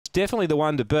definitely the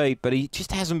one to beat, but he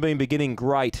just hasn't been beginning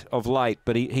great of late.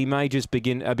 But he may just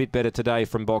begin a bit better today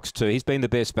from box 2. He's been the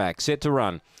best back. Set to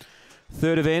run.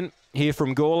 Third event here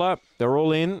from Gawler. They're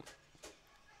all in.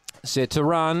 Set to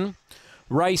run.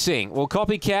 Racing. Well,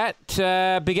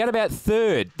 Copycat began about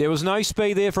third. There was no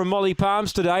speed there from Molly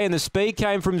Palms today, and the speed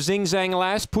came from Zing Zang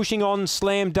Lass, pushing on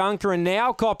Slam Dunker, and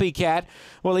now Copycat.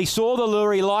 Well, he saw the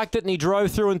lure, he liked it, and he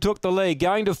drove through and took the lead.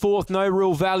 Going to fourth, No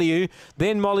Real Value.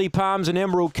 Then Molly Palms and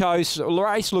Emerald Coast.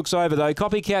 Race looks over, though.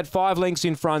 Copycat 5 lengths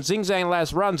in front. Zing Zang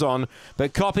Lass runs on,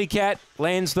 but Copycat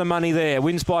lands the money there.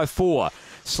 Wins by 4.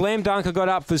 Slam Dunker got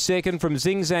up for second from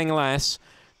Zing Zang Lass.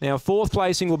 Now, fourth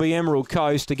placing will be Emerald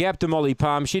Coast. A gap to Molly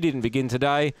Palm. She didn't begin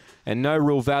today. And No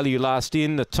Real Value last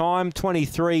in. The time,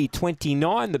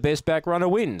 23:29. The best back runner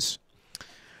wins.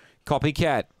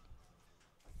 Copycat.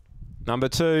 Number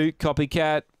 2,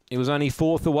 Copycat. He was only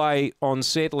fourth away on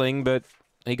settling, but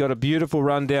he got a beautiful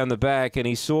run down the back, and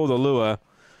he saw the lure,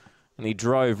 and he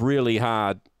drove really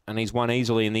hard, and he's won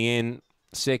easily in the end.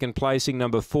 Second placing,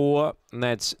 number 4, and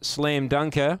that's Slam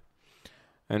Dunker.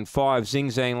 And 5, Zing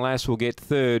Zang Lass will get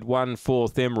third. 1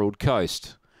 4th, Emerald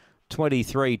Coast.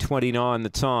 23:29 the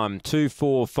time. 2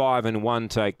 4 5 and 1,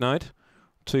 take note.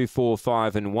 2 4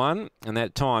 5 and 1. And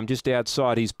that time just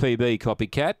outside his PB,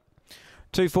 Copycat.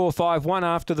 2 4 5 1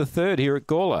 after the third here at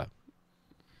Gawler.